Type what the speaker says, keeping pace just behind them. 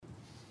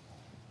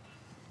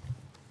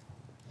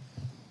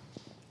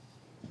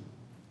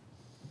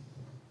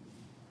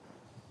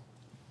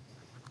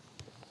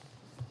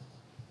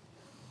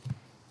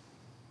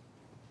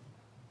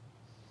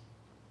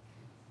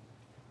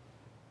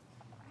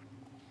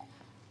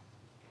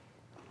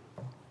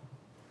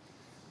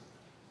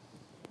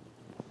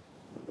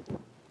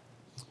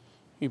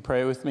You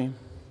pray with me?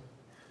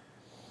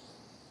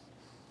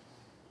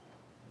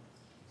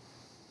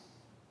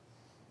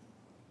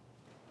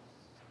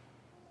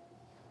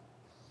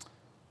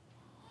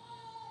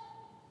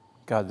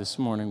 God, this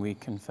morning we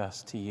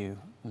confess to you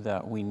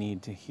that we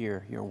need to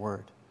hear your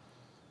word.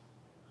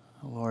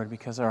 Lord,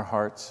 because our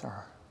hearts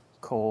are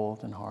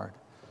cold and hard.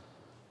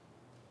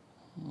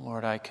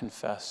 Lord, I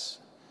confess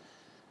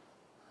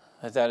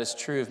that that is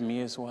true of me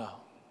as well.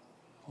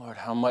 Lord,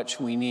 how much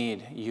we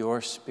need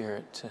your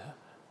Spirit to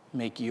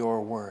make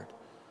your word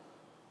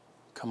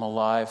come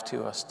alive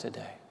to us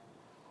today.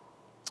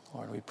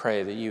 Lord, we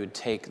pray that you would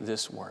take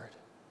this word,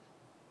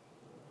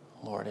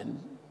 Lord,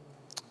 and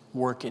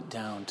work it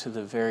down to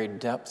the very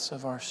depths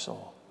of our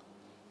soul.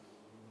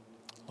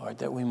 Lord,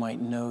 that we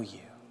might know you,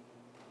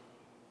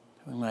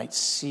 that we might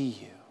see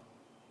you,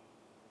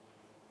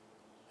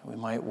 that we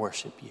might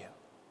worship you.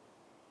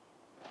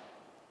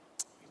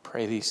 We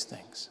pray these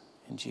things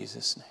in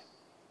Jesus' name.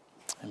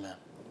 Amen.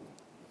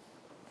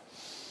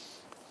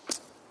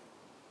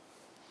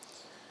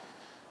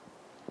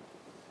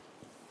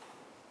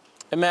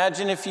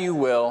 Imagine, if you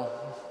will,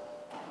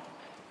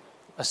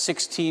 a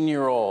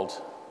 16-year-old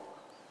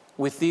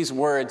with these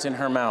words in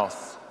her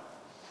mouth.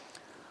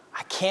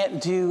 I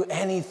can't do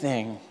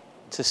anything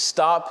to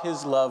stop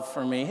his love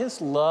for me.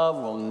 His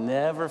love will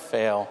never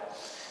fail.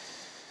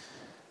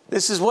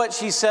 This is what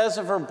she says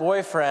of her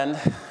boyfriend,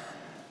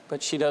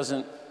 but she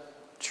doesn't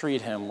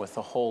treat him with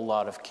a whole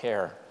lot of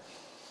care.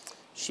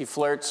 She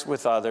flirts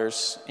with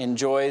others,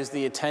 enjoys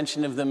the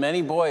attention of the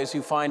many boys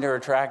who find her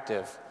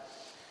attractive.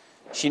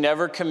 She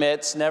never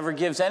commits, never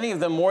gives any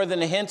of them more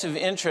than a hint of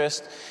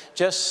interest,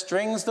 just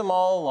strings them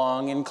all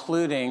along,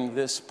 including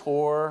this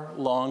poor,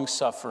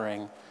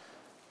 long-suffering,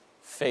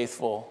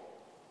 faithful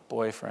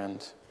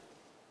boyfriend.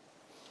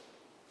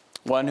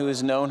 One who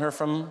has known her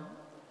from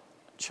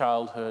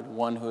childhood,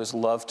 one who has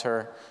loved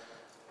her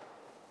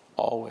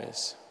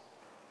always.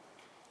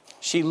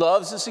 She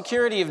loves the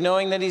security of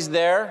knowing that he's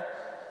there,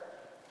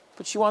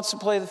 but she wants to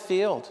play the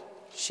field.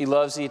 She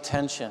loves the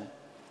attention.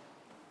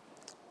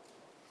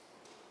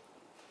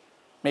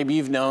 Maybe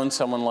you've known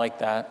someone like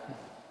that.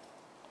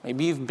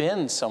 Maybe you've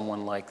been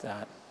someone like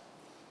that.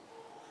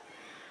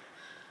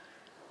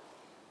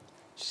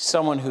 She's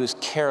someone who is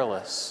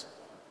careless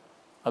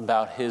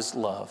about his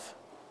love.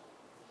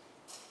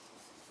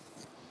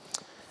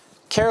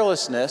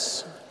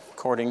 Carelessness,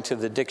 according to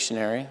the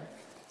dictionary,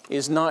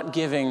 is not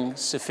giving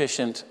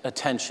sufficient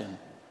attention.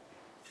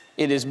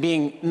 It is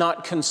being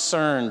not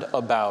concerned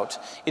about.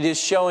 It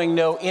is showing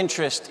no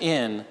interest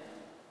in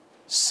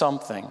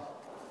something.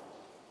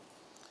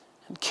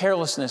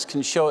 Carelessness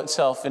can show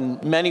itself in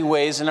many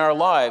ways in our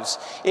lives.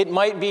 It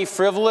might be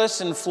frivolous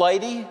and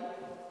flighty.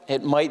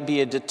 It might be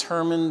a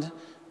determined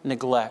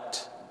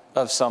neglect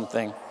of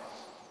something.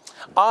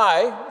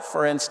 I,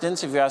 for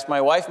instance, if you ask my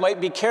wife, might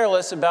be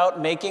careless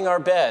about making our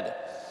bed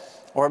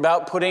or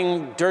about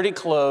putting dirty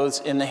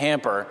clothes in the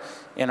hamper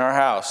in our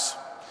house.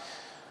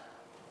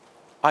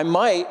 I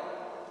might,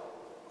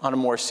 on a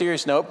more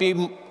serious note,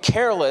 be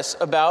careless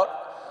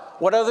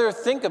about what others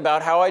think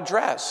about how I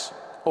dress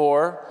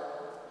or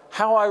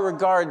how I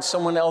regard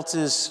someone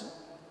else's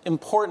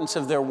importance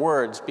of their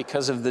words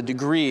because of the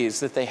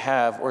degrees that they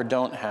have or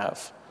don't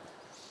have.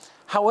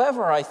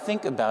 However I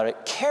think about it,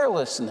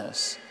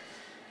 carelessness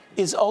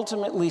is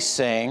ultimately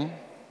saying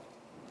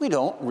we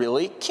don't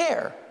really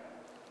care.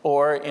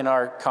 Or in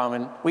our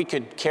common, we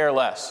could care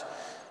less,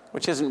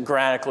 which isn't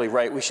grammatically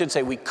right. We should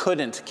say we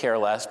couldn't care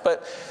less.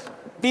 But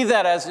be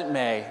that as it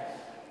may,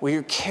 we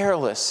are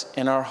careless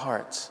in our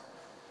hearts.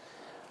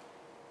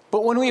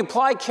 But when we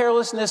apply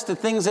carelessness to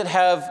things that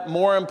have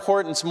more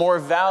importance, more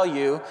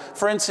value,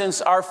 for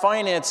instance, our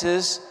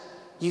finances,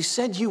 you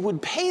said you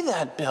would pay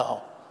that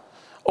bill.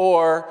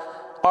 Or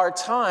our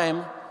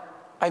time,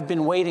 I've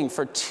been waiting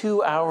for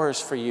 2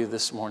 hours for you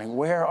this morning.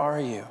 Where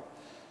are you?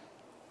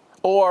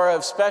 Or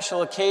of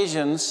special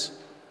occasions,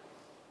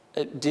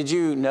 did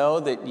you know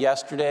that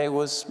yesterday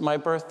was my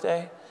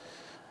birthday?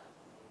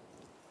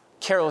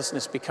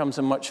 Carelessness becomes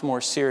a much more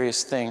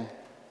serious thing.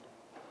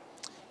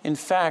 In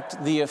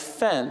fact, the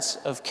offense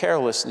of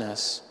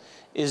carelessness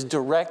is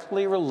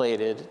directly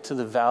related to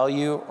the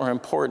value or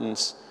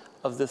importance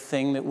of the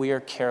thing that we are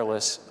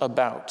careless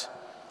about.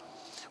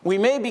 We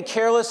may be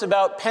careless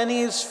about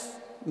pennies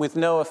with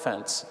no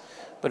offense,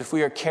 but if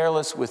we are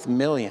careless with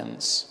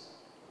millions,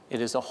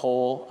 it is a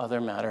whole other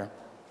matter.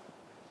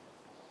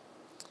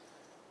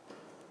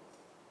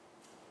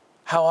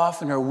 How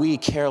often are we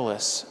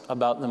careless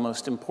about the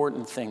most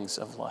important things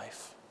of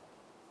life?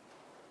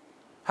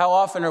 How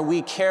often are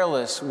we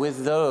careless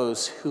with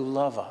those who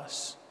love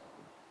us?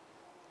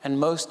 And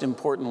most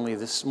importantly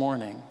this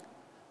morning,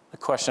 the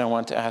question I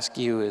want to ask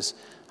you is,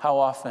 how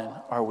often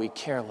are we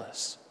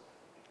careless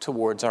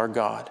towards our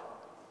God?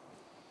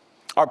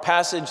 Our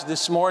passage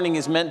this morning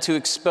is meant to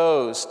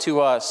expose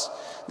to us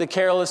the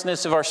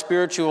carelessness of our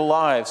spiritual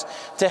lives,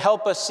 to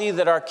help us see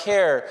that our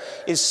care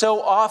is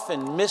so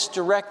often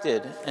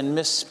misdirected and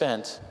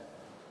misspent.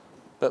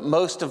 But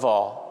most of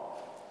all,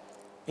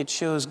 it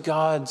shows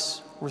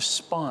God's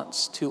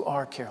response to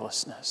our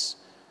carelessness.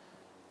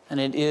 And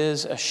it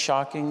is a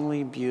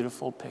shockingly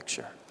beautiful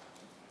picture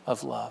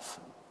of love.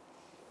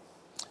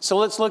 So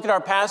let's look at our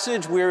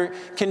passage. We're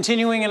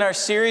continuing in our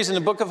series in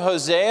the book of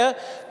Hosea,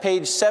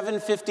 page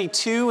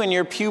 752 in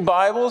your pew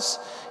Bibles.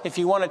 If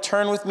you want to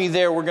turn with me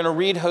there, we're going to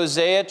read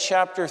Hosea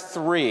chapter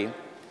 3.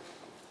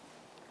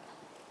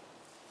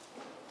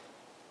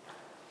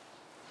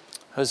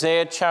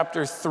 Hosea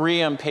chapter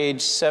 3 on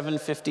page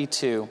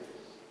 752.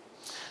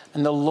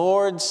 And the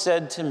Lord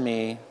said to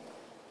me,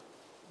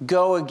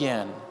 "Go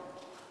again,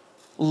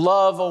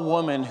 love a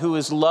woman who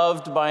is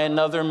loved by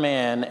another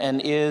man and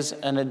is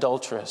an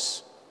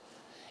adulteress,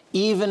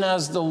 even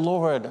as the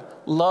Lord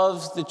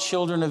loves the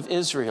children of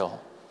Israel,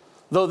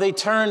 though they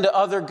turn to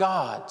other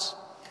gods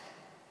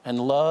and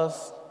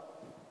love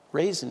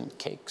raisin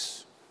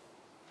cakes.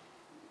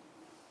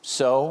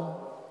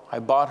 So I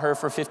bought her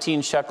for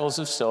 15 shekels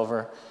of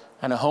silver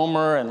and a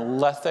homer and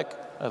lethek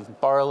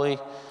of barley.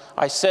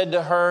 I said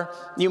to her,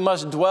 'You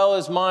must dwell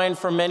as mine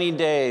for many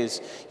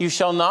days. You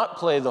shall not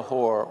play the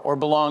whore or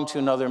belong to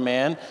another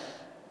man.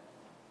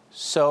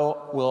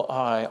 So will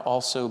I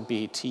also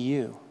be to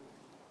you.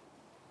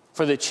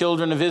 For the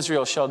children of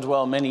Israel shall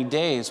dwell many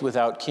days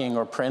without king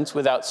or prince,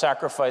 without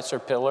sacrifice or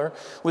pillar,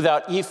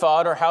 without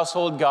ephod or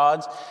household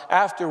gods.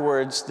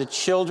 Afterwards, the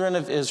children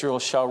of Israel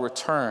shall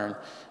return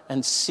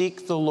and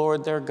seek the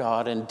Lord their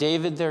God and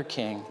David their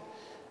king,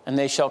 and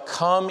they shall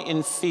come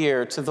in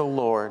fear to the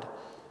Lord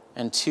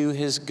and to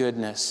his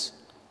goodness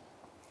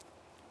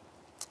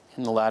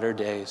in the latter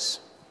days.'"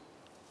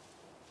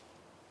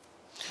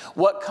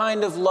 What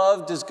kind of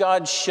love does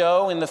God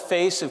show in the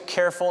face of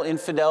careful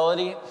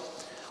infidelity?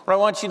 What I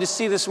want you to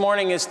see this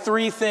morning is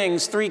three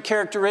things, three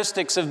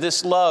characteristics of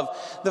this love.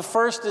 The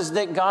first is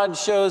that God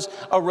shows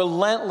a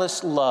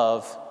relentless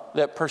love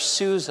that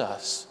pursues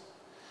us.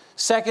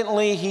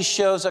 Secondly, he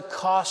shows a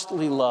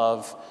costly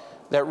love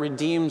that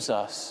redeems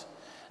us.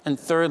 And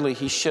thirdly,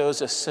 he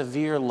shows a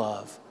severe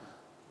love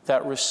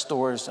that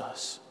restores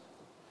us.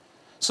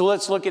 So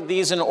let's look at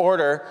these in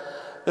order.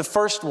 The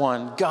first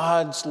one,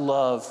 God's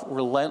love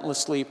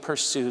relentlessly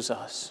pursues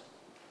us.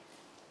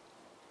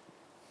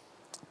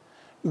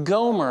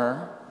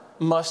 Gomer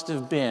must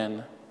have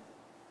been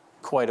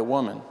quite a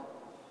woman.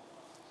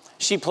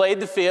 She played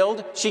the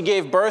field. She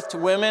gave birth to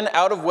women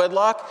out of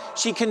wedlock.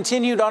 She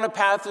continued on a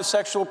path of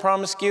sexual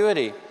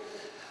promiscuity.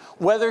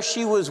 Whether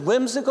she was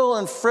whimsical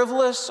and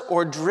frivolous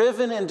or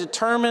driven and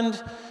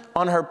determined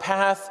on her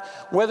path,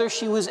 whether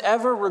she was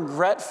ever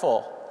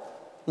regretful,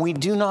 we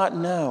do not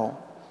know.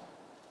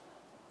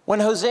 When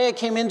Hosea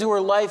came into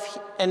her life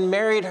and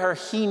married her,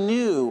 he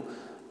knew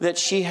that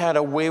she had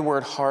a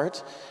wayward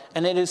heart,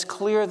 and it is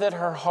clear that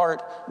her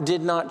heart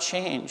did not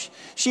change.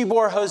 She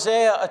bore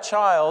Hosea a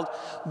child,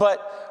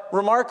 but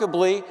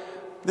remarkably,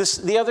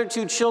 the other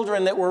two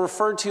children that were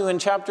referred to in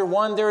chapter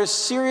 1, there is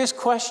serious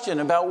question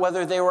about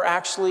whether they were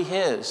actually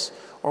his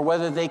or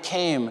whether they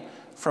came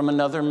from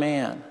another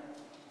man.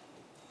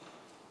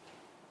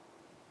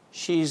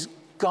 She's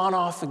gone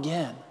off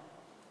again.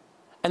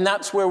 And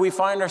that's where we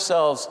find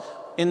ourselves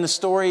in the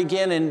story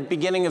again in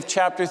beginning of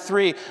chapter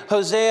 3.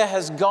 Hosea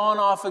has gone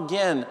off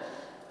again,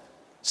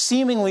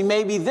 seemingly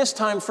maybe this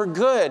time for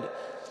good.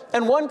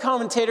 And one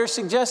commentator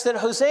suggests that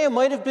Hosea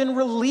might have been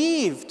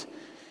relieved.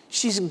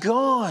 She's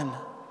gone.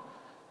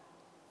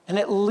 And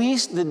at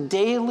least the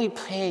daily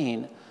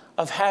pain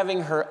of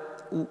having her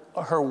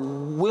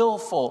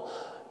willful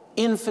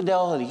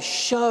infidelity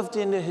shoved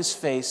into his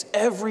face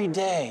every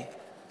day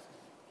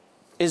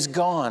is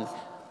gone.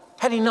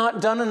 Had he not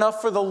done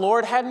enough for the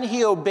Lord? Hadn't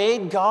he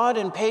obeyed God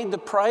and paid the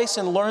price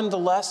and learned the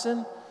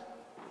lesson?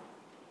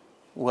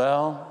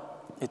 Well,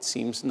 it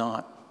seems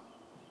not.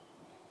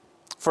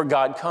 For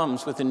God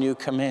comes with a new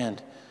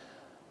command.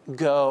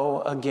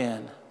 Go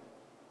again.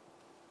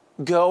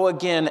 Go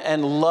again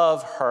and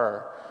love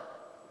her,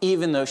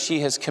 even though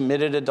she has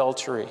committed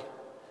adultery.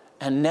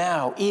 And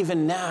now,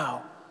 even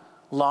now,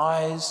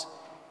 lies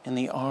in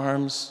the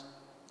arms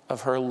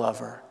of her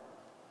lover.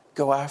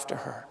 Go after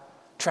her.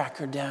 Track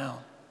her down.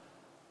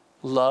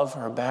 Love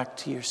her back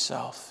to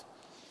yourself.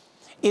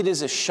 It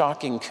is a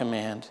shocking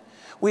command.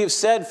 We have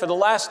said for the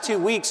last 2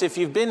 weeks, if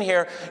you've been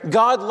here,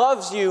 God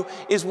loves you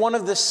is one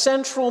of the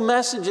central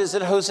messages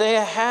that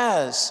Hosea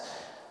has.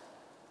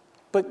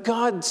 But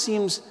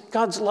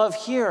God's love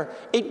here,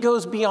 it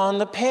goes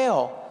beyond the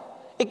pale.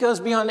 It goes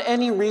beyond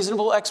any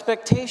reasonable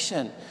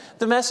expectation.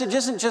 The message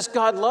isn't just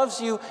God loves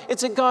you,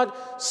 it's that God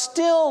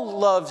still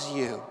loves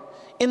you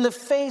in the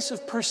face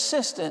of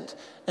persistent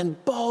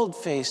and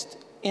bald-faced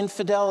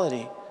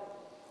infidelity.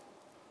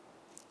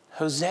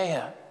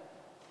 Hosea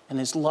and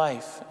his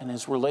life and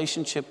his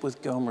relationship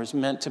with Gomer is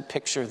meant to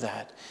picture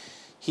that.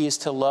 He is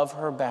to love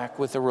her back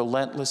with a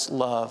relentless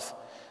love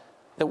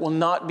that will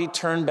not be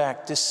turned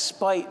back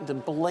despite the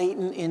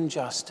blatant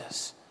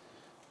injustice,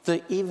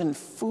 the even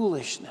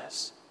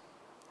foolishness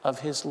of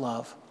his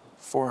love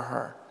for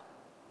her.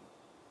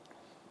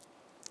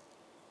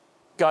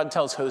 God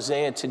tells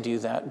Hosea to do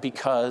that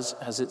because,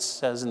 as it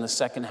says in the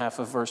second half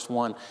of verse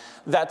 1,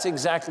 that's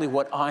exactly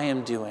what I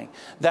am doing.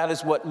 That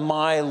is what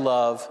my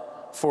love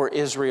for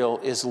Israel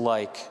is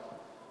like.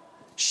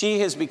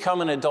 She has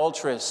become an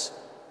adulteress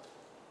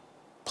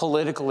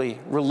politically,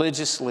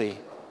 religiously.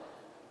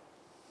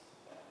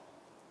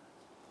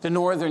 The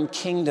northern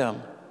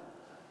kingdom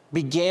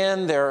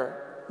began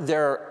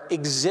their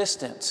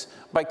existence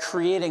by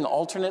creating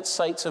alternate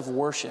sites of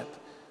worship,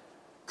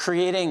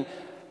 creating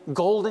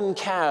golden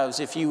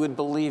calves, if you would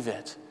believe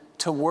it,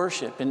 to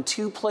worship in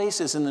two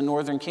places in the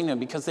northern kingdom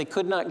because they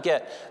could not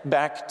get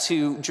back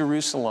to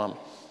Jerusalem.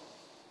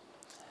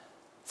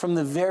 From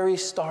the very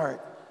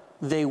start,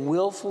 they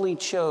willfully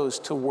chose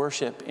to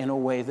worship in a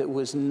way that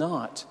was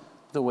not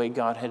the way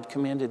God had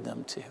commanded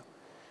them to.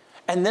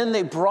 And then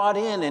they brought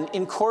in and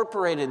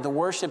incorporated the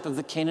worship of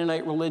the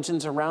Canaanite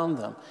religions around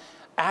them.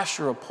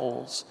 Asherah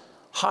poles,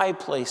 high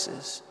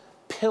places,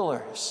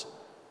 pillars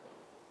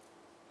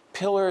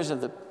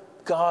of the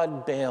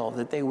god Baal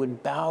that they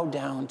would bow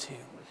down to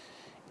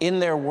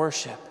in their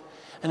worship.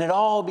 And it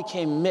all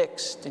became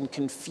mixed and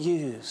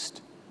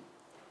confused.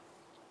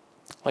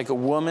 Like a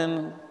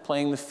woman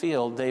playing the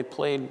field, they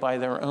played by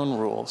their own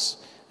rules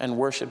and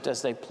worshiped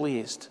as they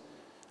pleased.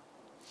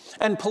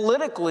 And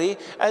politically,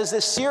 as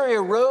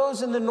Assyria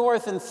rose in the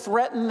north and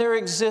threatened their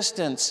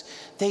existence,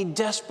 they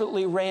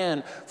desperately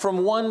ran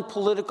from one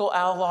political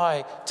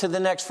ally to the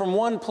next, from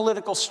one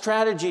political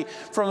strategy,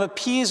 from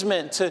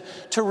appeasement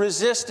to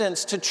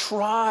resistance, to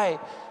try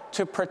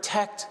to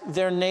protect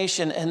their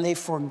nation. And they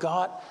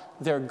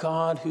forgot their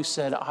God who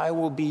said, I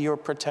will be your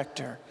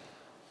protector.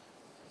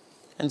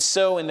 And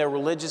so in their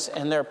religious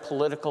and their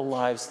political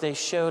lives, they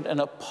showed an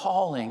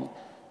appalling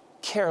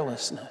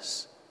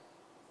carelessness.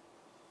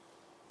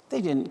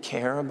 They didn't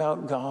care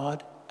about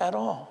God at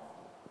all,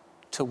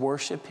 to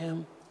worship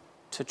him,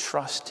 to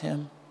trust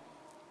him.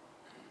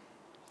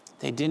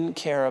 They didn't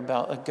care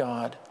about a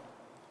God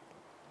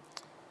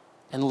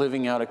and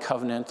living out a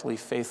covenantally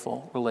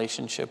faithful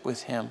relationship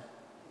with him.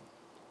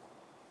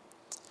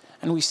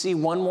 And we see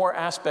one more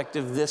aspect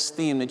of this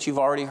theme that you've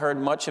already heard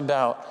much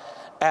about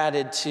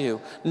added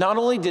to. Not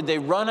only did they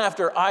run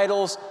after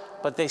idols,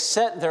 but they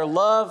set their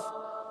love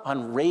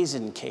on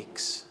raisin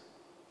cakes.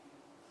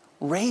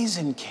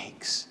 Raisin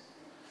cakes.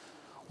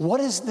 What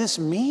does this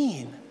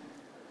mean?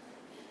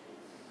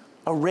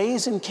 A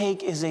raisin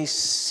cake is a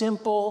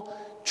simple,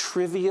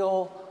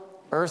 trivial,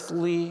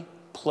 earthly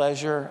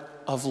pleasure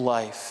of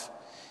life.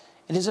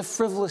 It is a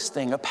frivolous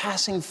thing, a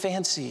passing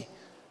fancy.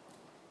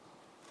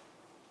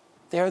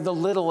 They are the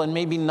little and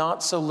maybe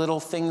not so little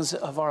things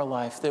of our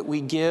life that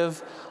we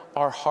give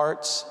our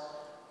hearts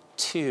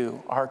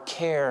to, our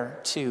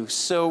care to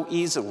so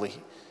easily.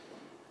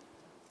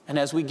 And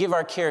as we give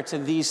our care to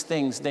these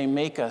things, they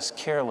make us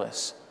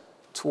careless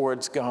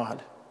towards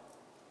God.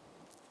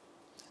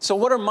 So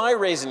what are my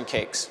raisin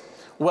cakes?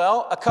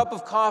 Well, a cup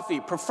of coffee,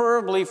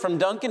 preferably from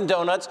Dunkin'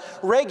 Donuts,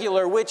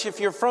 regular, which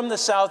if you're from the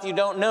South, you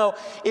don't know,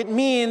 it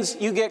means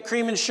you get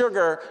cream and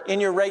sugar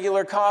in your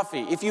regular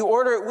coffee. If you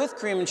order it with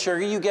cream and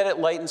sugar, you get it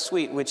light and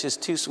sweet, which is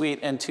too sweet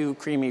and too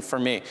creamy for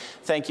me.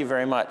 Thank you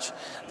very much.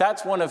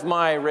 That's one of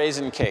my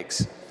raisin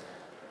cakes.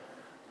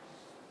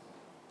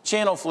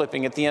 Channel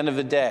flipping at the end of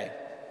the day.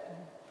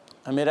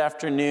 A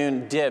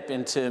mid-afternoon dip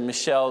into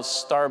Michelle's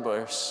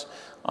Starburst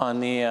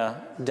on the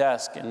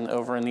desk and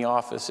over in the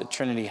office at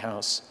Trinity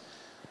House.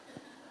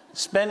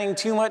 Spending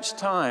too much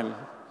time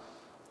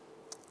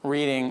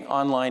reading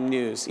online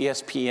news,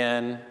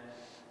 ESPN,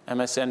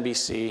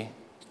 MSNBC,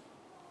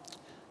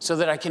 so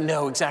that I can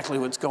know exactly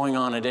what's going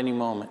on at any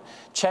moment.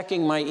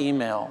 Checking my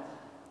email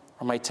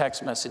or my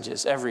text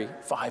messages every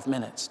 5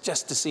 minutes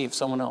just to see if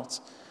someone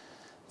else.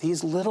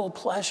 These little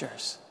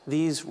pleasures,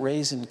 these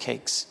raisin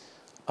cakes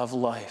of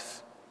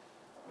life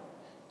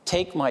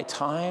take my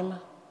time,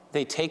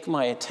 they take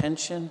my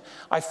attention.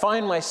 I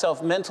find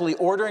myself mentally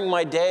ordering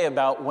my day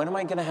about when am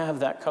I going to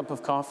have that cup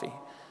of coffee?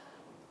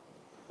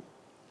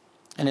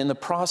 And in the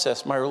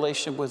process, my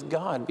relationship with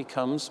God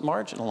becomes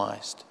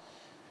marginalized.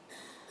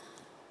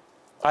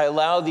 I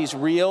allow these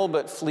real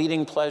but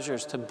fleeting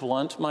pleasures to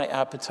blunt my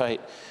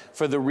appetite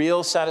for the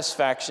real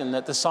satisfaction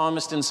that the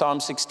psalmist in Psalm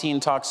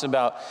 16 talks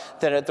about,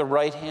 that at the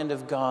right hand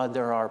of God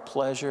there are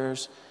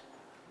pleasures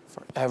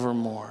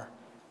forevermore.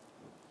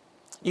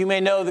 You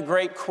may know the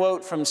great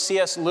quote from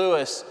C.S.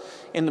 Lewis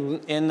in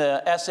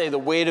the essay, The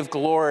Weight of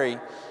Glory.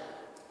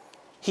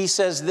 He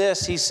says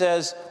this, he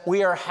says,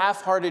 we are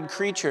half-hearted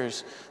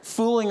creatures,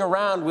 fooling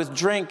around with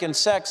drink and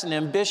sex and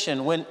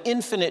ambition when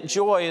infinite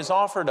joy is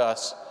offered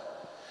us.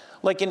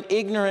 Like an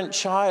ignorant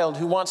child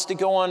who wants to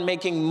go on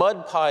making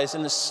mud pies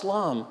in the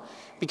slum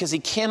because he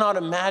cannot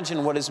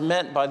imagine what is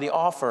meant by the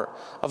offer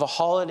of a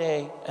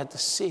holiday at the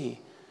sea.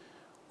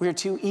 We are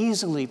too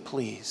easily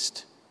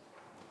pleased.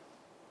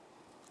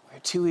 We're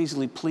too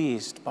easily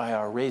pleased by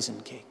our raisin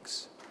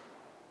cakes.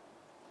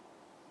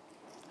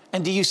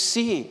 And do you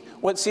see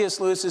what C.S.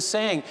 Lewis is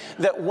saying?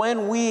 That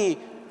when we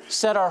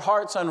set our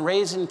hearts on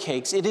raisin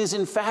cakes, it is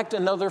in fact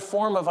another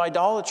form of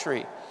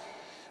idolatry,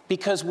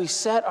 because we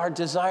set our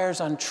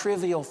desires on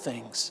trivial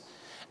things.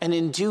 And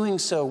in doing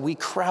so, we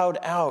crowd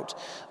out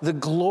the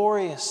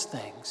glorious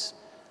things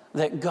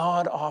that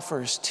God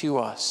offers to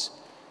us.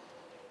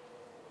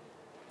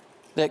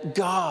 That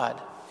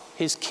God,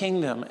 his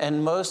kingdom,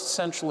 and most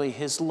centrally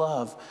his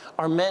love,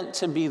 are meant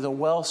to be the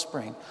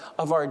wellspring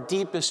of our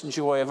deepest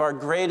joy, of our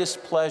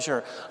greatest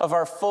pleasure, of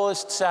our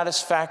fullest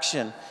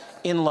satisfaction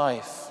in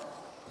life.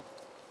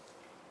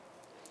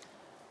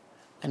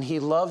 And he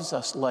loves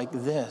us like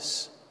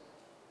this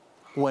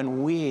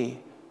when we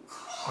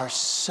are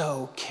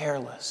so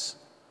careless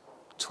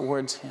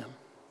towards him.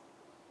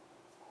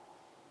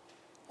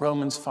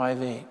 Romans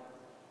 5:8.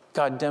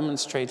 God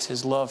demonstrates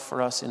his love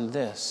for us in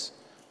this,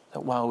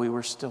 that while we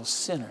were still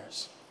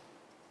sinners,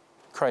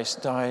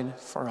 Christ died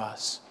for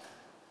us.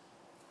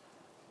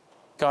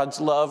 God's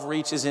love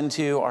reaches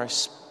into our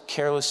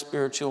careless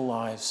spiritual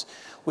lives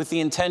with the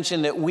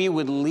intention that we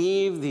would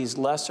leave these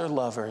lesser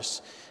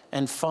lovers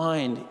and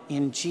find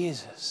in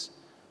Jesus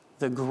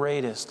the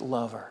greatest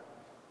lover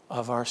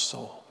of our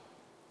soul.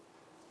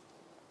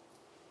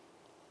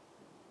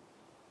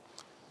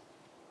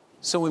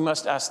 So we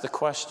must ask the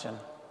question,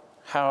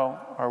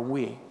 how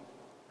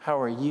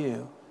are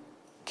you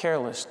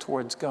careless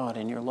towards God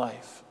in your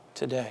life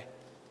today?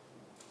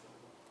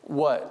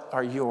 What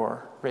are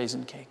your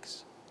raisin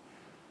cakes?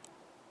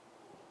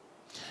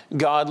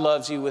 God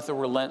loves you with a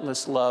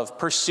relentless love,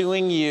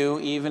 pursuing you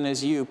even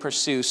as you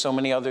pursue so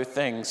many other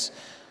things.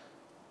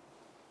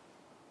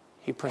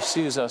 He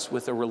pursues us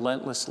with a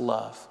relentless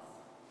love.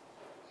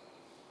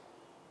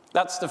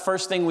 That's the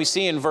first thing we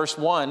see in verse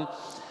 1.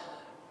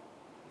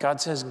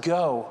 God says,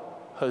 "Go,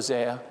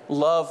 Hosea,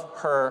 love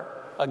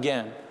her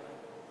again."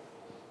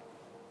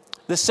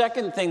 The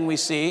second thing we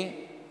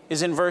see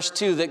is in verse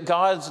 2, that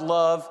God's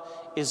love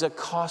is a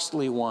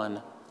costly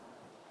one,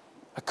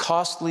 a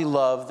costly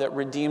love that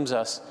redeems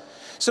us.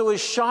 So as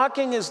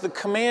shocking as the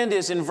command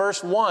is in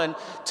verse 1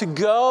 to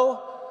go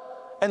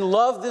and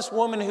love this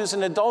woman who's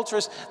an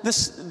adulteress,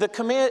 the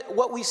command,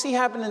 what we see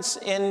happen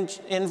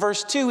in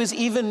verse 2 is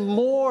even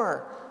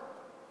more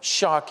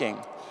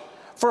shocking.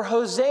 For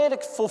Hosea to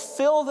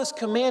fulfill this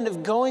command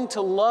of going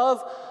to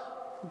love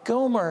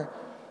Gomer,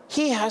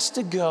 he has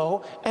to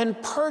go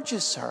and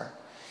purchase her.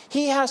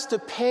 He has to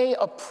pay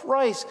a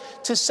price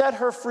to set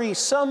her free.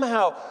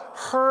 Somehow,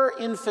 her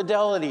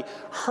infidelity,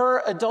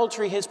 her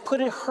adultery has put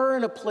her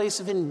in a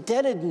place of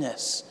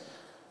indebtedness.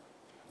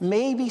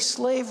 Maybe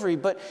slavery,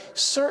 but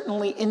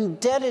certainly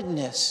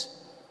indebtedness.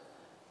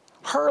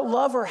 Her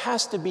lover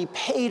has to be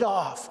paid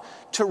off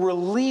to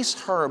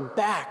release her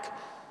back.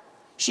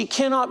 She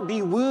cannot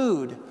be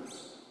wooed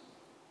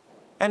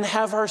and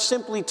have her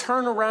simply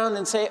turn around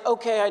and say,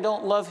 "Okay, I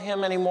don't love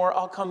him anymore,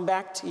 I'll come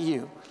back to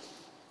you."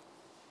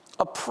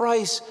 A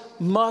price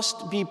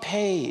must be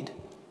paid.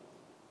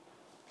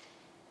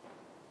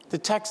 The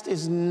text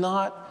is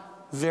not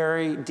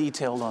very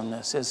detailed on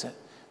this, is it?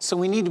 So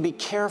we need to be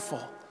careful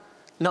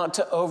not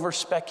to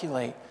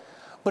over-speculate.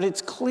 But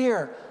it's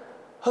clear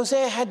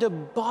Hosea had to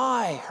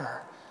buy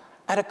her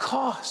at a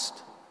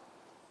cost,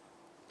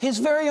 his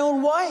very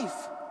own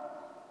wife,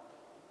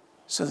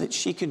 so that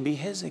she could be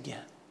his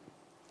again.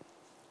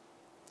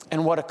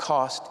 And what a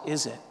cost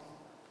is it?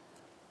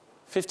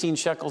 15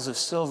 shekels of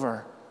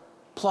silver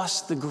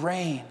plus the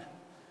grain.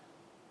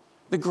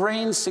 The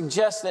grain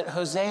suggests that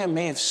Hosea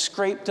may have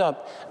scraped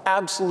up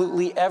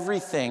absolutely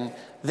everything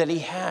that he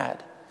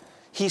had.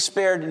 He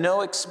spared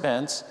no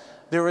expense.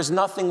 There was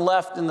nothing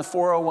left in the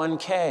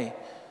 401k.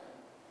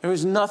 There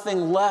was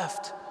nothing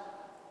left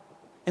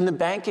in the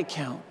bank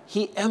account.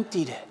 He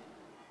emptied it.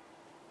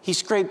 He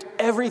scraped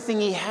everything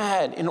he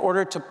had in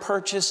order to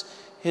purchase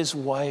his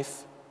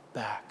wife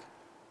back.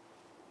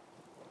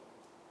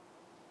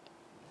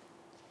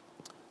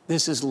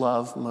 This is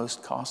love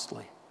most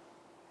costly.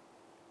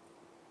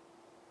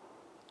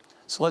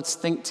 So let's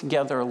think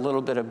together a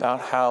little bit about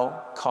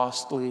how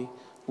costly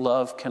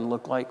love can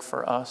look like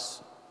for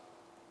us.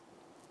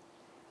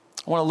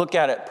 I want to look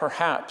at it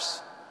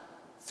perhaps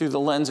through the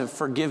lens of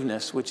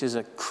forgiveness, which is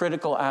a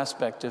critical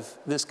aspect of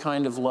this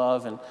kind of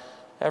love and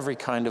every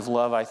kind of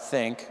love, I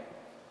think.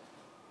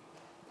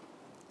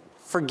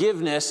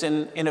 Forgiveness,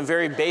 in a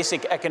very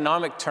basic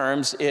economic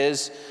terms,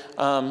 is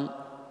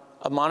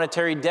a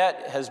monetary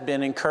debt has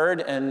been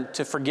incurred, and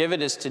to forgive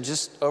it is to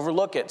just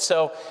overlook it.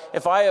 So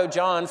if I owe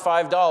John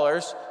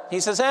 $5, he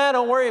says,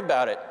 don't worry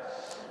about it.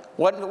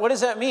 What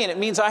does that mean? It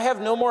means I have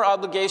no more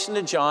obligation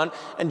to John,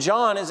 and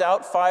John is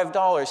out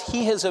 $5.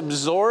 He has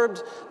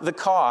absorbed the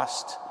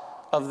cost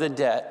of the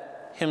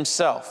debt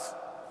himself.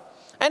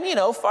 And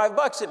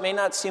 $5, it may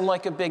not seem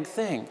like a big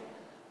thing.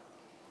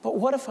 But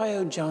what if I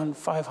owed John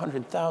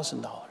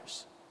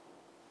 $500,000?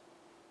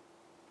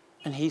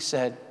 And he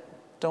said,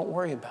 don't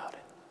worry about it.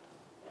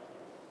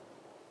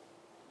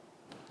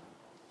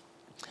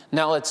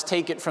 Now let's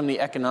take it from the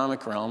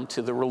economic realm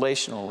to the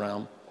relational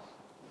realm.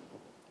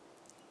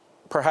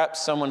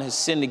 Perhaps someone has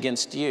sinned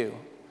against you,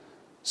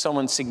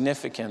 something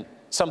significant,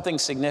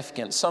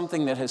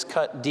 something that has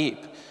cut deep,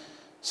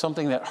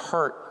 something that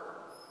hurt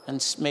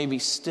and maybe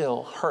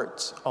still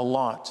hurts a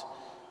lot.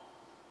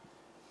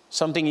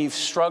 Something you've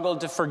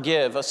struggled to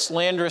forgive, a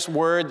slanderous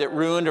word that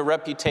ruined a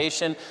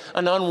reputation,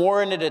 an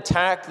unwarranted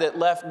attack that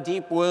left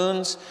deep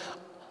wounds,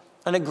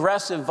 an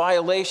aggressive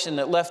violation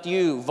that left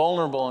you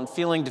vulnerable and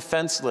feeling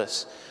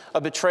defenseless,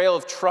 a betrayal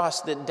of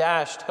trust that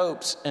dashed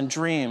hopes and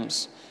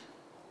dreams.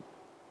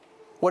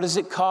 What does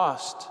it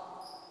cost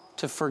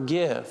to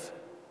forgive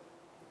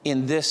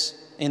in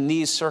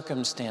these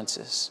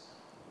circumstances?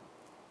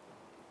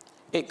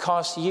 It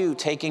costs you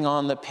taking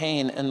on the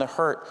pain and the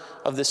hurt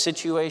of the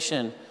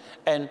situation,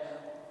 and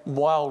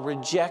while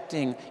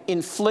rejecting,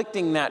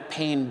 inflicting that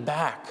pain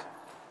back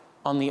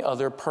on the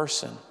other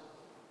person,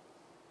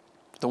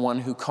 the one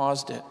who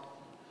caused it.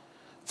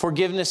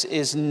 Forgiveness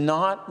is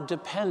not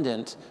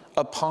dependent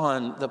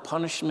upon the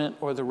punishment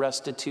or the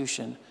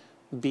restitution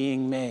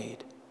being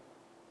made.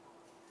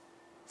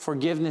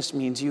 Forgiveness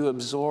means you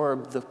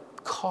absorb the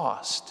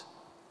cost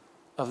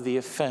of the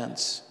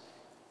offense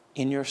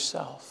in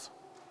yourself.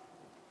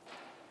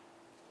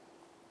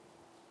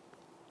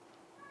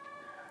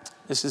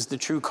 This is the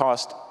true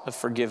cost of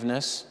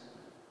forgiveness.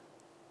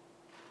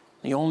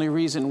 The only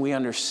reason we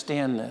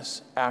understand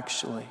this,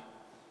 actually,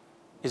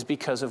 is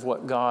because of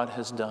what God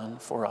has done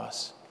for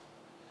us.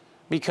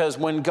 Because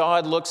when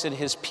God looks at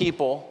his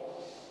people,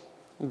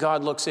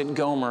 God looks at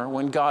Gomer,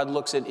 when God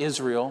looks at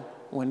Israel,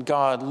 when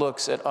God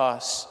looks at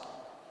us,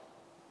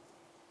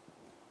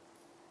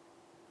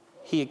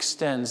 he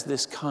extends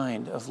this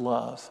kind of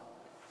love,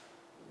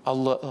 a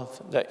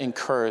love that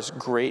incurs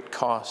great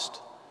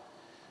cost.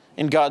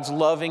 In God's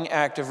loving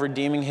act of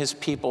redeeming his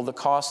people, the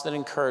cost that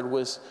incurred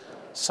was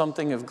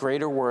something of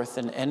greater worth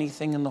than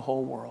anything in the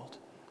whole world.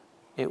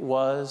 It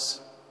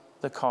was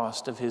the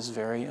cost of his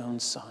very own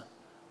son.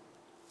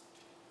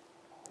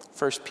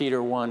 1 Peter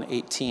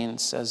 1:18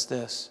 says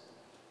this,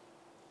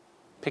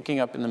 picking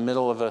up in the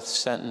middle of a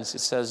sentence, it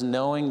says,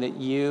 knowing that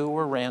you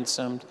were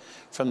ransomed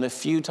from the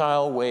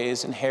futile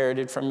ways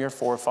inherited from your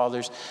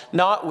forefathers,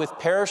 not with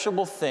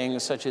perishable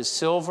things such as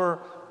silver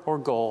or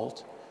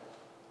gold,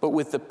 but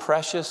with the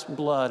precious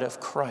blood of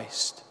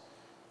Christ,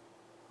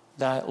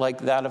 that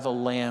like that of a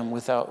lamb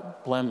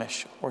without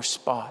blemish or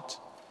spot.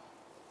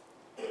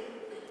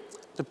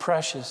 The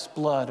precious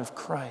blood of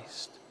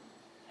Christ.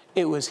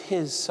 It was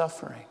his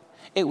suffering.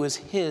 It was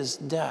his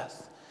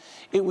death.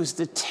 It was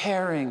the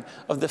tearing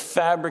of the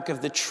fabric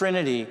of the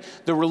Trinity,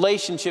 the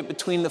relationship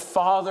between the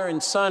Father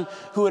and Son,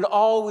 who had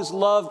always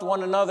loved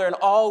one another and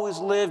always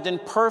lived in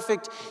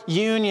perfect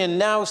union,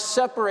 now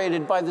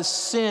separated by the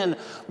sin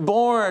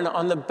born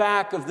on the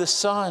back of the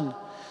Son.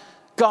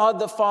 God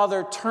the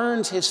Father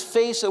turns his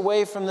face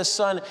away from the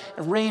Son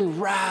and rained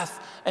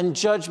wrath and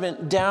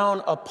judgment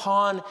down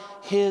upon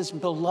his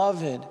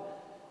beloved.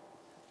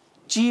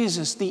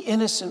 Jesus, the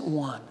innocent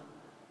one,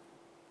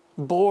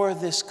 bore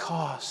this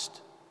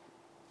cost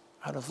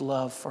out of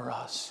love for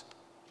us.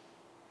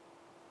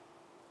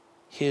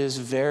 His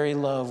very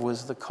love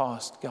was the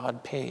cost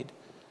God paid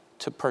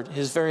to purchase.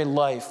 His very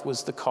life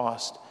was the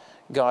cost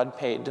God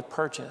paid to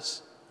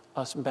purchase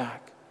us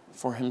back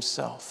for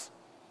himself.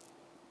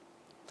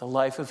 The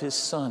life of his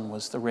Son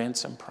was the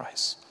ransom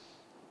price.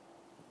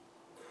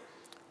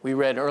 We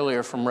read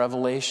earlier from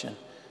Revelation,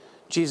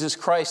 Jesus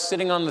Christ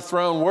sitting on the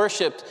throne,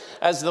 worshiped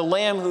as the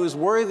Lamb who is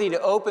worthy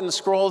to open the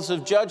scrolls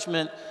of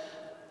judgment.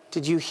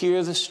 Did you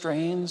hear the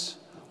strains?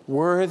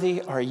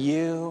 Worthy are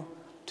you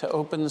to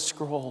open the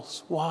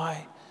scrolls.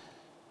 Why?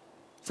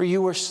 For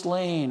you were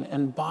slain,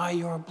 and by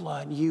your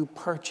blood you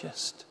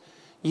purchased,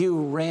 you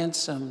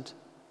ransomed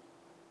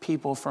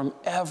people from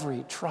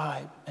every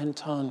tribe and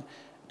tongue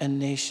and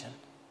nation.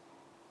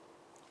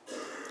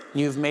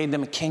 You've made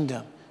them a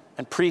kingdom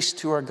and priests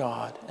to our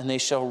God, and they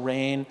shall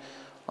reign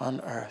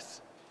on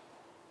earth.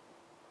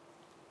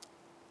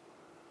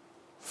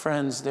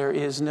 Friends, there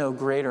is no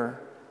greater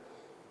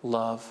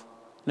love,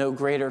 no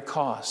greater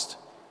cost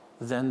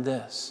than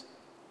this.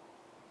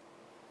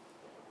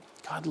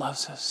 God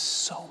loves us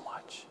so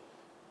much.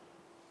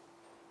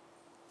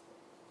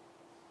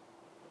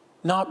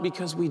 Not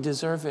because we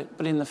deserve it,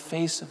 but in the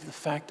face of the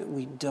fact that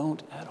we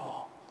don't at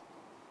all.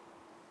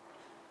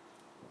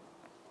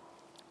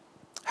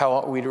 How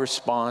ought we to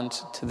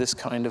respond to this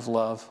kind of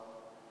love?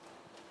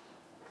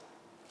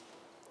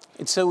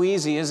 It's so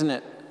easy, isn't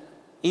it?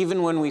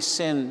 Even when we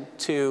sin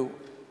to,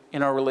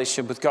 in our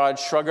relationship with God,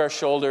 shrug our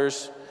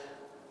shoulders,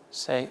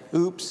 say,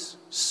 oops,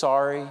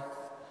 sorry.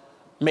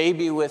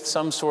 Maybe with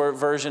some sort of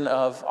version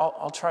of,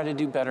 I'll try to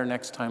do better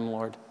next time,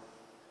 Lord.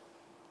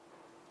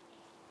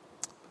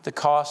 The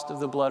cost of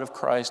the blood of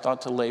Christ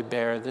ought to lay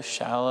bare the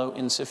shallow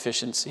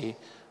insufficiency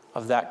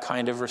of that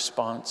kind of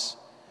response.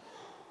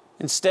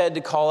 Instead,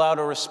 to call out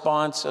a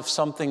response of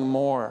something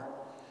more.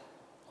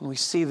 When we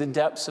see the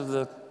depths of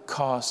the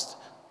cost,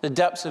 the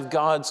depths of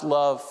God's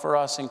love for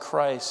us in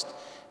Christ,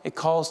 it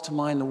calls to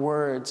mind the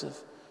words of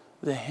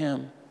the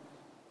hymn,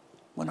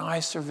 when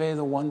I survey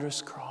the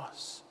wondrous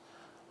cross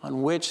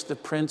on which the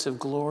Prince of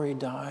Glory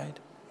died,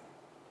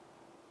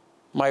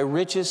 my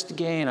richest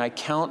gain I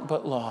count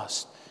but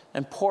lost,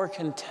 and pour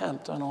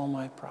contempt on all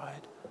my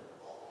pride.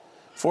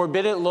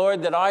 Forbid it,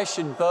 Lord, that I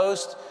should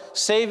boast,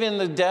 save in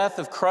the death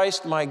of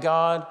Christ my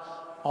God,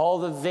 all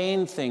the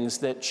vain things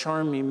that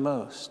charm me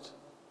most,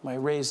 my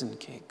raisin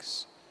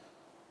cakes.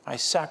 I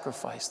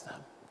sacrifice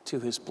them to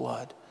his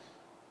blood.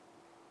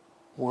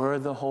 were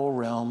the whole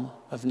realm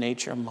of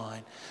nature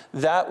mine.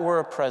 That were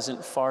a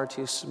present far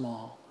too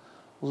small.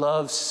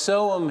 Love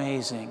so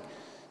amazing,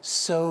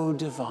 so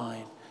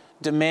divine,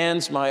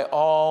 demands my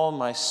all,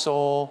 my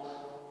soul,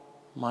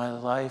 my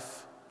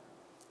life,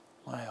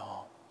 my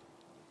all.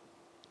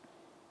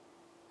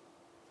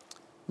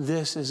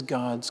 This is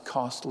God's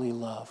costly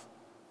love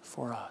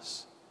for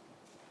us.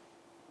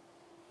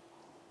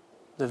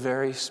 The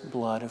very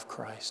blood of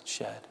Christ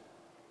shed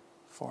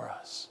for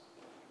us.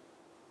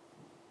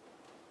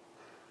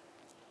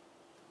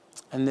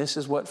 And this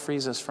is what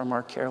frees us from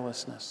our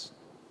carelessness,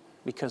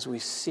 because we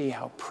see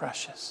how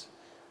precious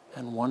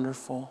and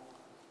wonderful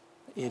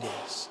it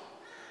is.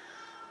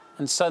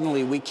 And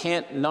suddenly we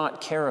can't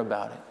not care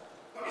about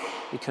it,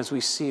 because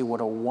we see what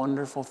a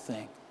wonderful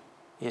thing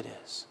it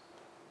is.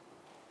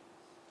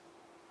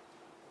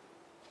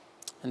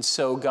 And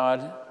so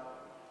God,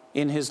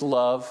 in his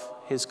love,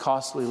 his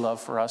costly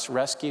love for us,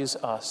 rescues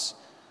us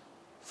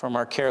from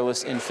our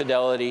careless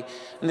infidelity.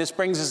 And this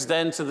brings us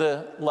then to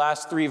the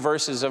last 3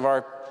 verses of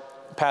our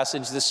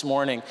passage this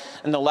morning,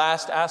 and the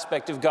last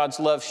aspect of God's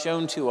love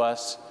shown to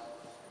us.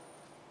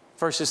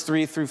 Verses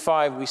 3 through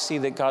 5, we see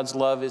that God's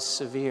love is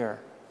severe.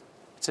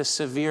 It's a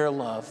severe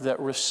love that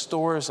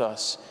restores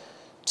us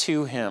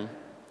to him.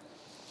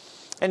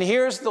 And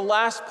here's the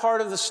last part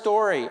of the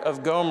story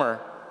of Gomer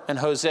and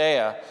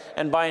Hosea,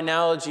 and by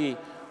analogy,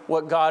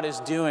 what God is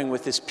doing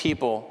with his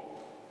people.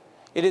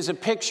 It is a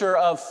picture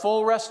of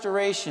full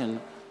restoration,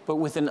 but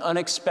with an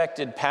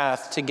unexpected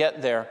path to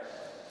get there.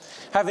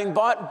 Having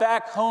bought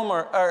back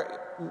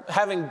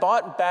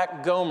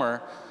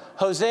Gomer,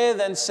 Hosea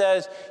then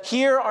says,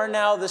 here are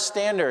now the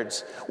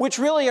standards, which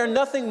really are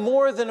nothing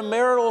more than a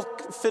marital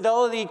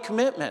fidelity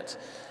commitment.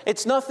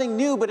 It's nothing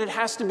new, but it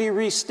has to be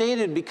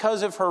restated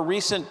because of her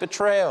recent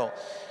betrayal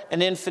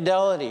and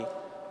infidelity.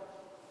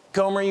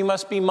 Gomer, you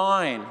must be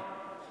mine.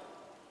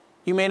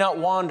 You may not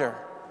wander.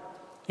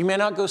 You may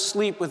not go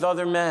sleep with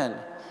other men.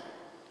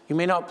 You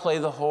may not play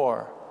the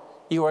whore.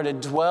 You are to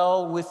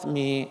dwell with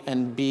me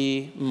and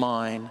be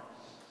mine.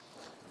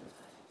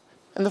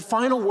 And the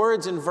final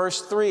words in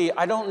verse 3,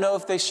 I don't know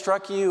if they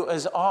struck you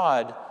as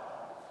odd.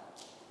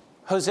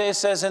 Hosea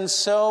says, and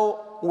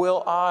so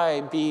will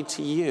I be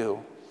to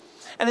you.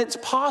 And it's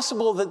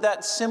possible that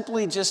that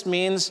simply just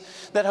means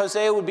that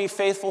Hosea would be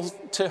faithful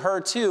to her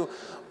too.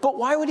 But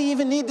why would he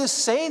even need to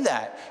say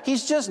that?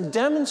 He's just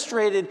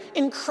demonstrated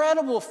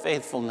incredible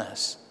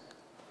faithfulness.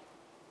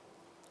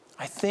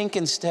 I think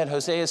instead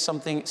Hosea is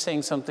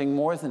saying something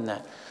more than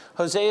that.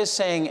 Hosea is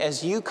saying,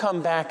 as you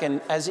come back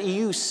and as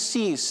you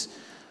cease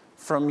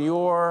from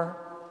your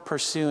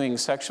pursuing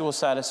sexual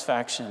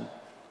satisfaction,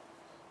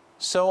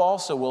 so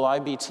also will I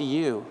be to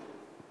you.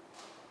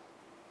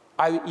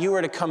 You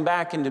are to come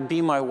back and to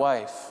be my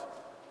wife,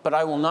 but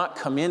I will not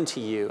come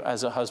into you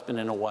as a husband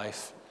and a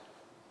wife.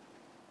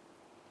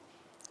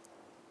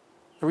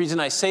 The reason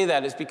I say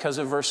that is because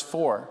of verse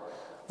 4.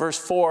 Verse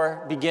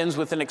 4 begins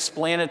with an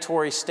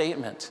explanatory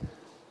statement.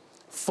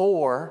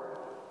 For,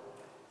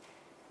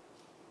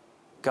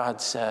 God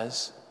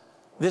says,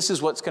 this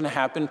is what's going to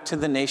happen to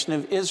the nation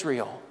of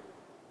Israel.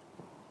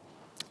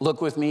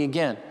 Look with me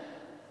again.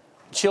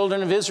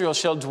 Children of Israel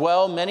shall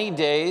dwell many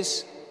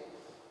days,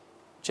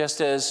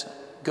 just as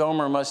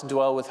Gomer must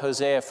dwell with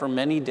Hosea for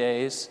many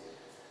days.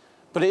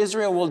 But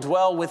Israel will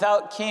dwell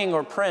without king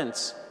or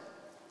prince,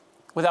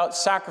 without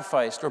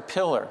sacrifice or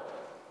pillar,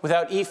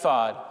 without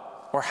ephod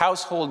or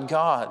household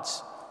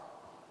gods.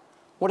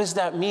 What does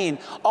that mean?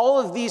 All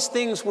of these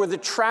things were the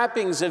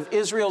trappings of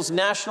Israel's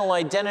national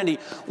identity.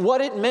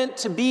 What it meant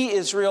to be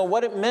Israel,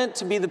 what it meant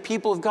to be the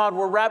people of God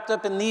were wrapped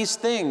up in these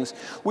things.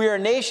 We are a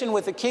nation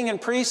with a king and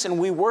priest, and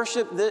we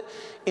worship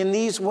in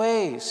these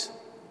ways.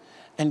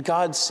 And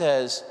God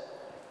says,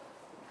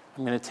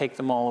 I'm going to take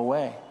them all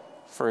away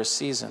for a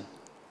season.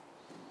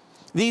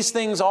 These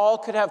things all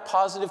could have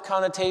positive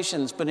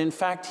connotations, but in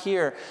fact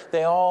here,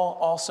 they all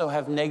also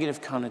have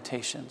negative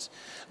connotations.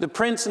 The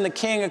prince and the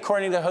king,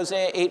 according to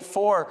Hosea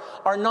 8:4,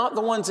 are not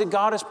the ones that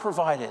God has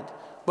provided,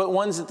 but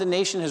ones that the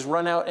nation has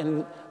run out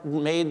and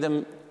made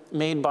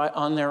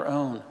on their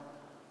own.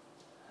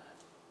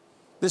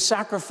 The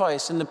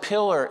sacrifice and the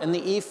pillar and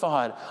the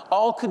ephod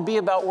all could be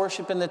about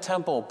worship in the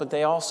temple, but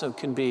they also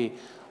could be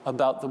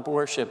about the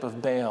worship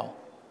of Baal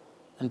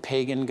and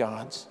pagan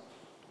gods.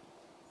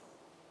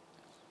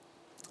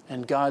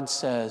 And God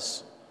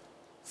says,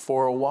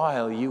 for a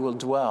while you will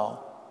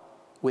dwell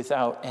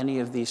without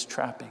any of these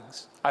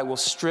trappings. I will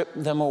strip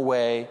them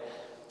away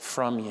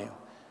from you.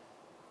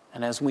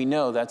 And as we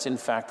know, that's in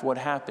fact what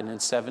happened. In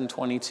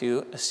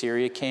 722,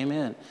 Assyria came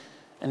in,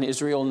 and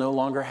Israel no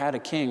longer had a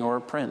king or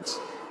a prince.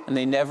 And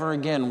they never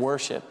again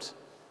worshiped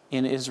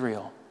in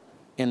Israel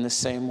in the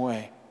same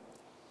way.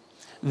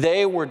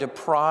 They were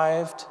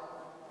deprived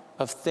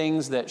of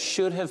things that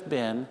should have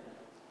been,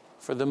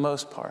 for the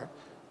most part,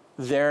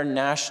 their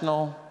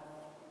national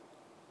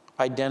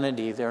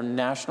identity, their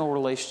national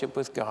relationship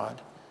with God,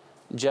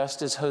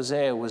 just as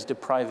Hosea was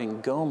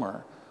depriving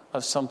Gomer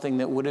of something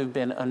that would have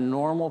been a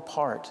normal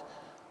part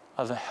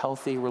of a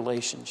healthy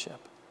relationship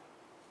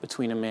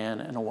between a man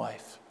and a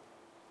wife.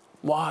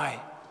 Why?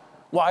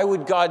 Why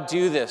would God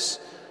do this?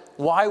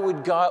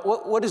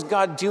 What is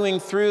God doing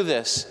through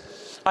this?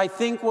 I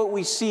think what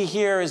we see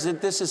here is that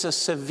this is a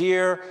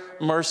severe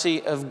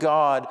mercy of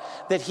God,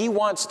 that he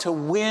wants to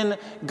win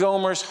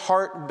Gomer's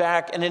heart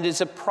back, and it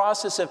is a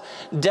process of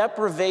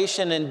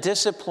deprivation and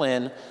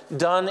discipline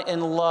done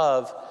in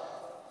love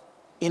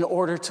in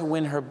order to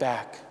win her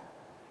back.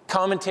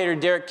 Commentator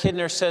Derek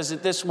Kidner says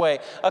it this way: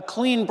 a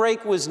clean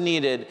break was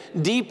needed,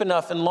 deep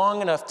enough and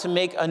long enough to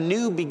make a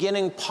new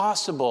beginning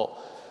possible.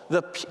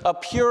 A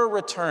pure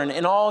return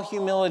in all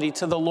humility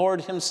to the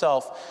Lord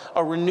himself,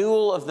 a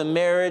renewal of the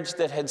marriage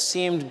that had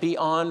seemed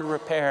beyond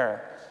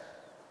repair.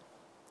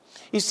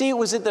 You see, it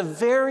was at the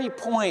very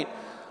point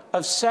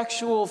of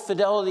sexual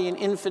fidelity and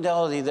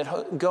infidelity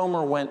that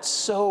Gomer went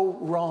so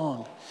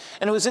wrong.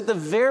 And it was at the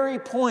very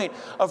point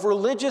of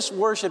religious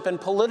worship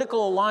and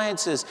political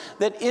alliances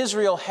that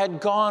Israel had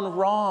gone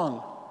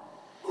wrong.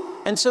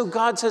 And so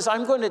God says,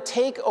 I'm going to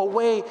take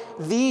away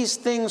these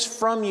things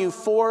from you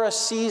for a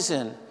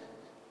season.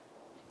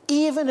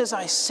 Even as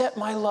I set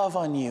my love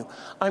on you,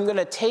 I'm going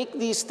to take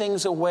these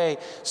things away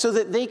so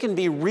that they can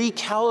be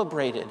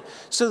recalibrated,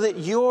 so that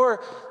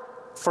your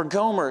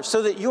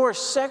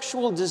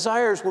sexual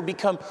desires will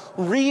become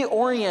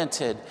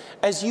reoriented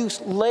as you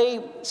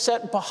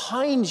set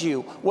behind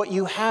you what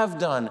you have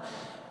done,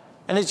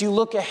 and as you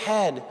look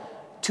ahead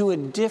to a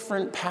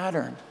different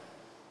pattern.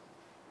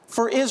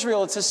 For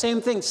Israel, it's the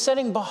same thing,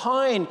 setting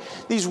behind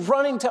these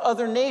running to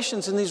other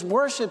nations and these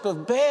worship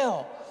of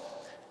Baal.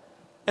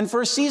 And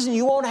for a season,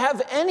 you won't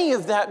have any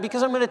of that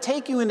because I'm going to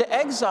take you into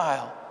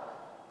exile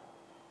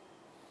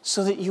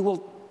so that you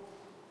will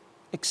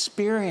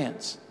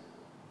experience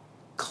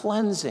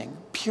cleansing,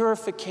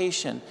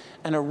 purification,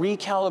 and a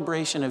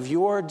recalibration of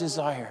your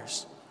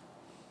desires.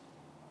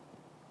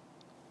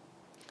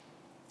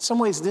 In some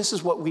ways, this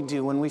is what we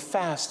do when we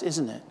fast,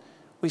 isn't it?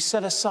 We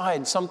set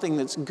aside something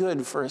that's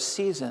good for a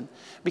season,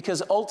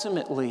 because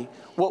ultimately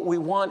what we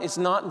want is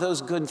not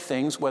those good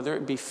things, whether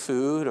it be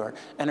food or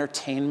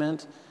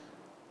entertainment,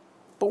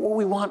 but what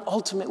we want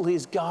ultimately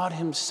is God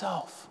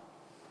himself.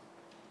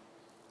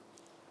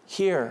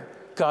 Here,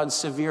 God's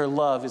severe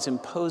love is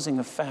imposing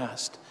a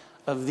fast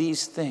of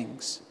these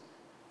things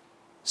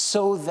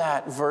so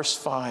that verse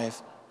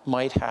 5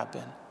 might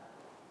happen.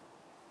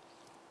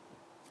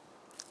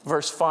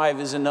 Verse 5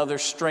 is another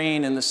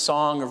strain in the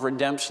song of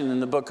redemption in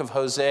the book of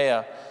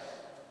Hosea.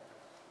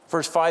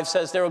 Verse 5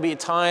 says there will be a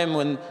time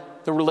when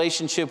the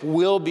relationship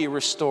will be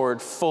restored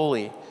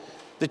fully.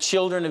 The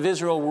children of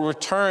Israel will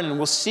return and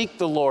will seek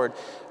the Lord,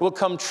 will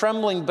come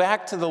trembling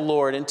back to the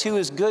Lord and to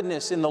his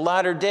goodness in the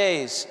latter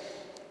days.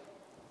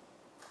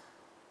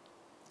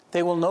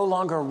 They will no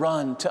longer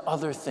run to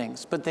other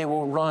things, but they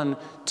will run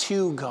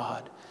to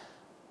God.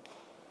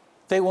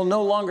 They will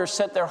no longer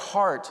set their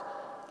heart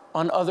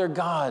on other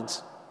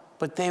gods,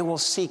 but they will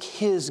seek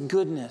his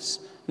goodness,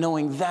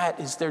 knowing that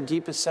is their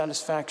deepest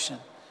satisfaction.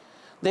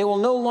 They will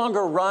no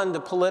longer run to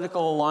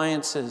political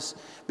alliances,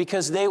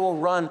 because they will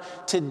run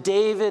to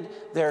David,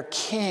 their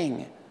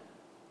king,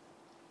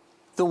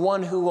 the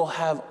one who will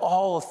have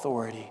all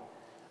authority,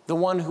 the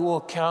one who will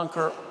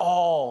conquer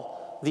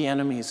all the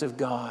enemies of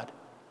God.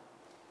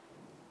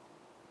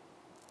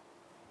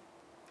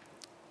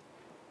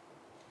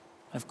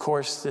 Of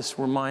course, this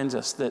reminds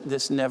us that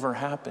this never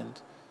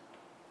happened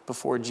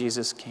before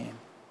Jesus came.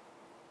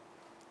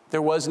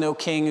 There was no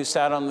king who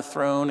sat on the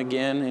throne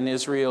again in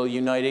Israel,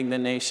 uniting the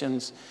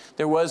nations.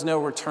 There was no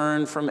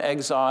return from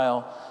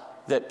exile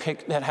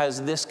that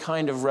has this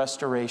kind of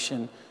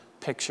restoration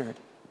pictured.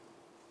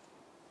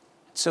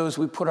 So as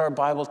we put our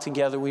Bible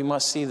together, we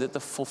must see that the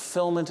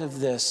fulfillment of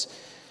this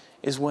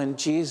is when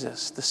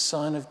Jesus, the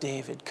Son of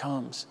David,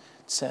 comes.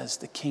 It says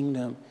the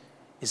kingdom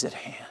is at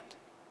hand.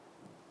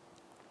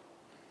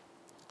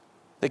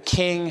 The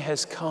King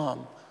has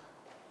come,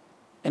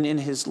 and in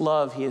his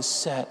love he has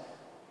set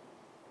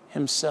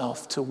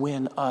himself to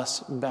win us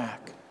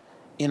back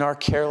in our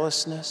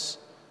carelessness,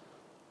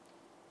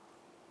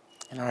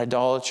 in our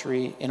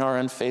idolatry, in our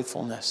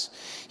unfaithfulness.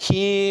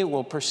 He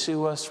will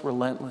pursue us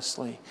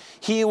relentlessly.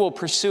 He will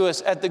pursue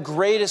us at the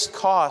greatest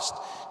cost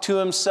to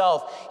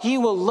himself. He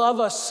will love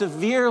us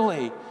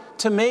severely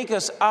to make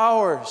us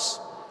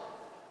ours.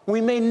 We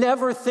may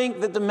never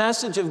think that the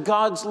message of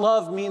God's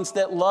love means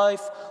that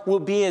life will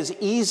be as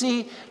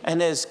easy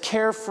and as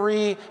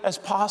carefree as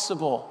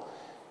possible.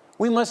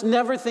 We must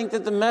never think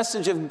that the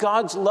message of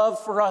God's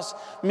love for us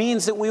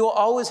means that we will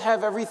always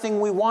have everything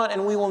we want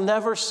and we will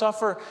never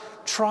suffer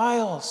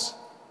trials.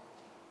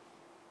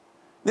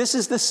 This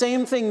is the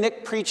same thing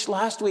Nick preached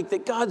last week,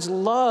 that God's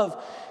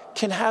love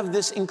can have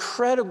this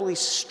incredibly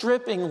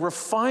stripping,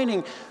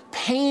 refining,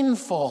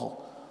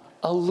 painful,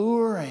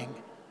 alluring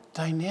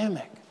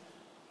dynamic.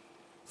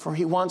 For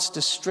he wants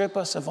to strip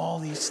us of all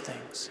these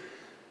things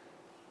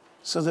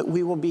so that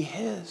we will be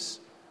his,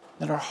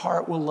 that our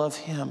heart will love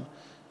him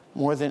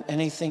more than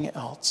anything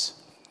else.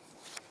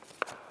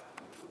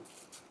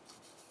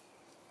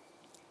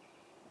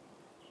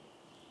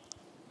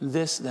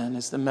 This then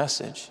is the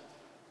message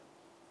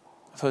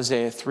of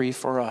Hosea 3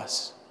 for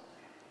us.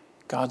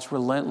 God's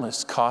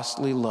relentless,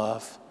 costly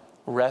love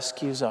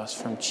rescues us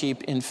from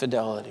cheap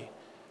infidelity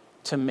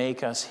to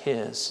make us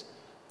his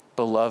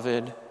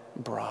beloved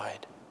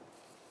bride.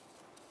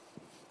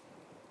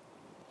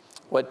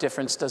 What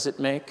difference does it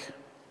make?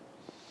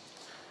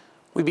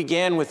 We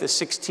began with a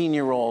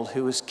 16-year-old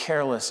who was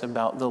careless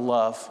about the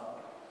love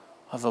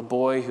of a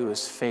boy who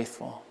is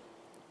faithful,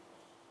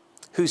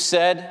 who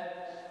said,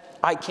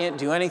 I can't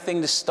do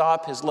anything to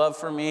stop his love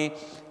for me.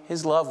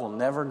 His love will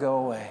never go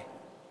away,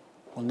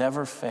 will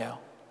never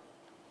fail.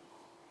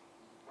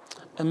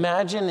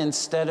 Imagine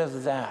instead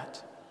of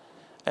that,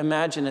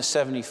 imagine a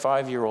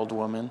 75-year-old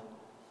woman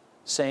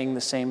saying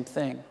the same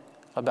thing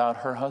about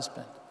her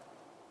husband.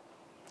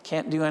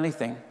 Can't do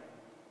anything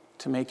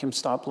to make him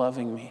stop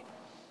loving me.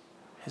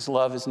 His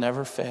love has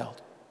never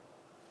failed.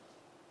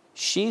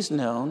 She's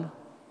known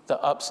the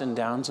ups and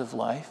downs of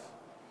life.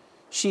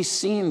 She's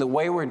seen the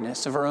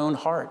waywardness of her own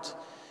heart.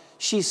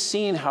 She's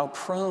seen how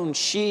prone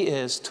she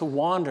is to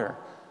wander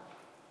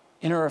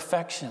in her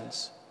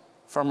affections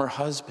from her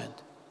husband.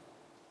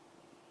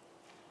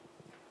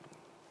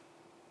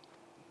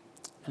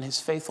 And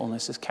his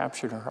faithfulness has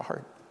captured her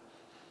heart.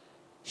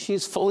 She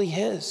is fully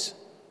his.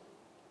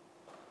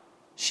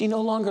 She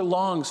no longer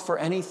longs for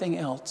anything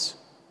else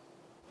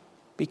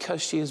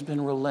because she has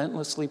been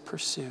relentlessly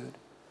pursued,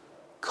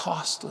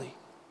 costly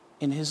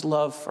in his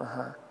love for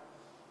her.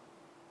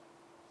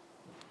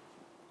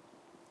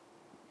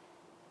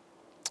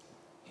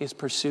 He has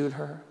pursued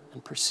her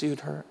and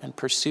pursued her and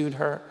pursued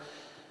her,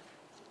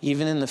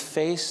 even in the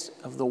face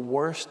of the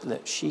worst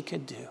that she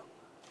could do.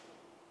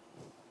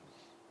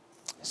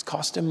 It's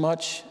cost him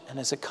much, and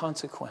as a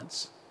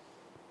consequence,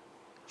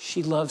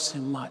 she loves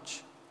him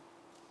much.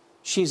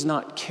 She's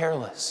not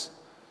careless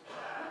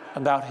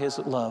about his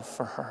love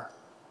for her,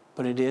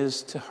 but it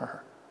is to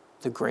her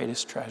the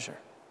greatest treasure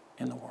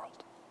in the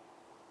world.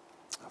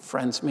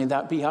 Friends, may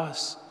that be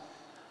us.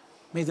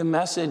 May the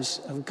message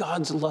of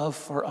God's love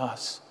for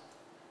us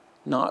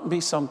not be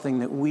something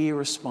that we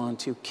respond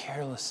to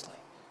carelessly,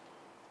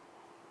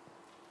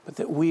 but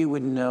that we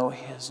would know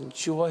his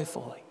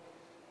joyfully,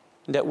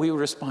 and that we would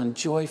respond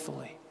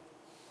joyfully,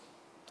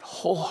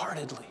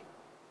 wholeheartedly,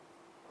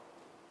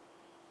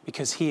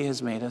 because he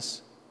has made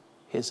us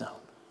his own.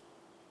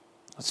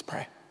 Let's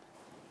pray.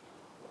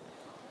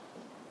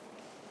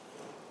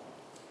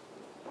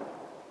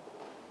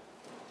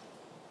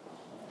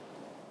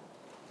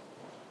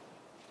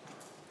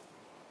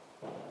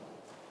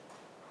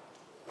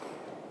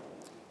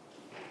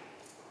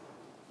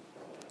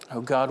 Oh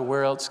God,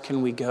 where else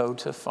can we go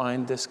to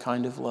find this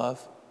kind of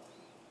love?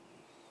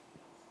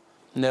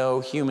 No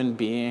human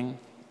being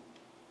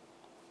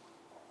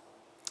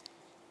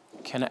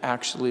can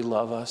actually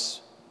love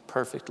us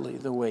perfectly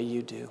the way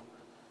you do.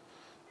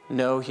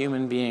 No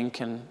human being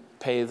can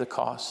pay the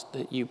cost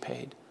that you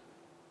paid.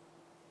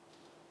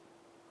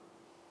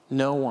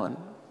 No one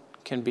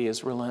can be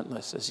as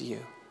relentless as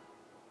you.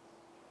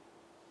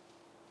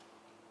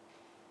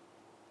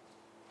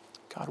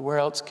 God, where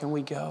else can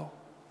we go?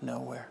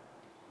 Nowhere.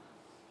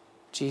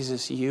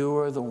 Jesus, you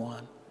are the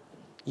one.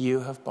 You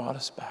have bought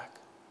us back.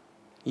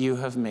 You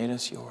have made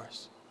us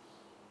yours.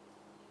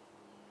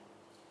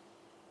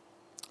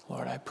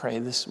 Lord, I pray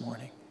this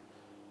morning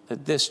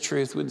that this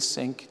truth would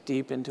sink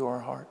deep into our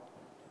heart.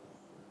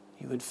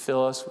 You would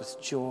fill us with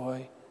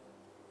joy,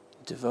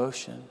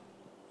 devotion,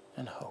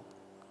 and hope.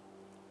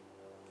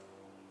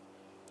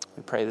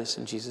 We pray this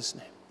in Jesus'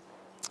 name.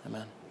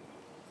 Amen.